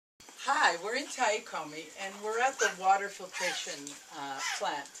Hi, we're in Taikomi, and we're at the water filtration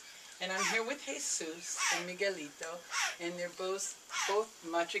plant. And I'm here with Jesus and Miguelito, and they're both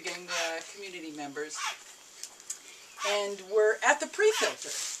Machigang community members. And we're at the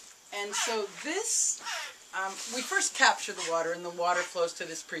pre-filter. And so this, we first capture the water, and the water flows to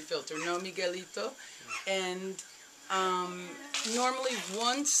this pre-filter. No, Miguelito? And normally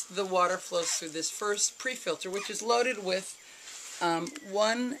once the water flows through this first pre-filter, which is loaded with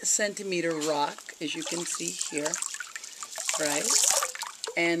 1 centimeter rock, as you can see here, right?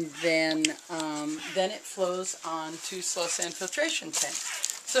 And then it flows on to slow sand filtration tank.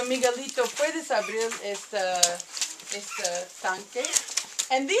 So Miguelito, ¿puedes abrir este tanque?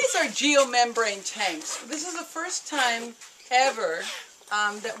 And these are Geo-membrane tanks. This is the first time ever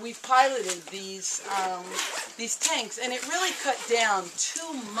that we've piloted these tanks, and it really cut down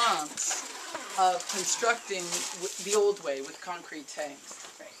 2 months of constructing the old way with concrete tanks.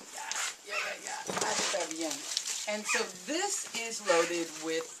 Right. Yeah. And so this is loaded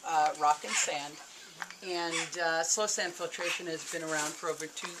with rock and sand, and slow sand filtration has been around for over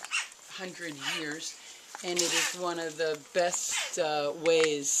 200 years, and it is one of the best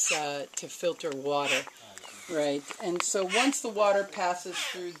ways to filter water, right? And so once the water passes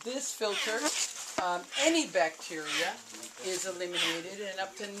through this filter, any bacteria is eliminated, and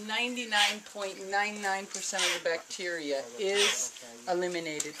up to 99.99% of the bacteria is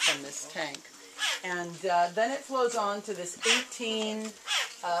eliminated from this tank. And then it flows on to this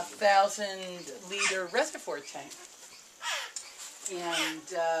 18,000-liter reservoir tank.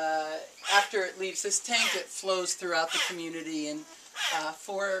 And after it leaves this tank, it flows throughout the community in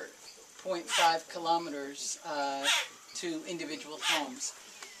 4.5 kilometers to individual homes.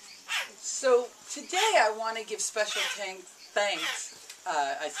 So today I want to give special thanks,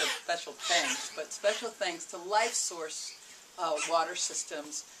 I said special thanks, but special thanks to LifeSource Water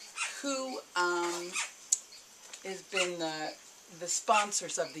Systems, who has been the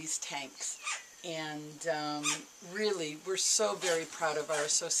sponsors of these tanks. And really, we're so very proud of our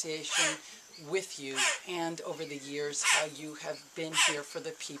association with you, and over the years how you have been here for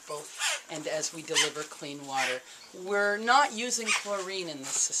the people and as we deliver clean water. We're not using chlorine in this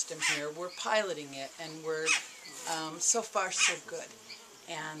system here. We're piloting it, and we're so far so good.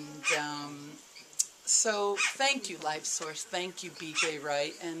 And so thank you, LifeSource. Thank you, BJ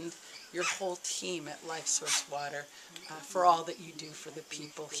Wright, and your whole team at LifeSource Water for all that you do for the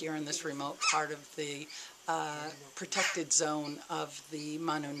people here in this remote part of the protected zone of the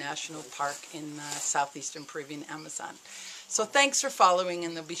Manu National Park in the southeastern Peruvian Amazon. So thanks for following,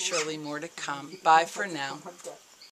 and there'll be surely more to come. Bye for now.